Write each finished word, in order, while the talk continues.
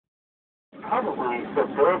probably for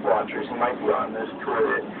bird watchers who might be on this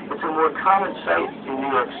tour, that it's a more common sight in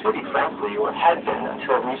New York City, frankly, or had been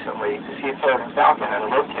until recently, to see a peregrine falcon and a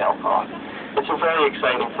red-tailed hawk. It's a very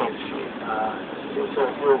exciting thing to see. It's a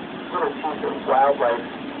little piece of wildlife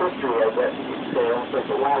history, I guess you could say, almost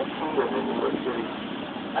like a wild kingdom in New York City.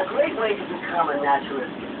 A great way to become a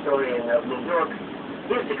naturalist historian of New York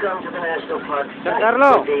is to come to the National Park site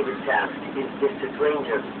where David Taft is District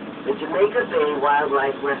Ranger, the Jamaica Bay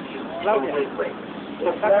Wildlife Refuge in Gateway.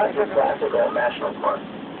 It's not a classical national park.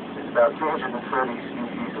 It's about 330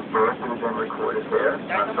 species of birds that have been recorded there.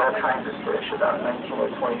 There's all kinds of fish, about 19 or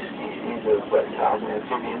 20 species of reptiles and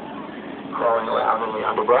amphibians crawling around in the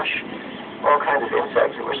underbrush. All kinds of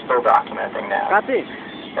insects that we're still documenting now. Everything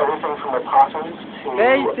from opossums to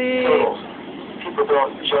turtles. People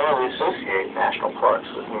don't generally associate national parks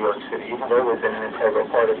with New York City, even though they've been an integral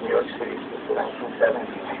part of New York City since the 1970s.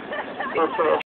 It's an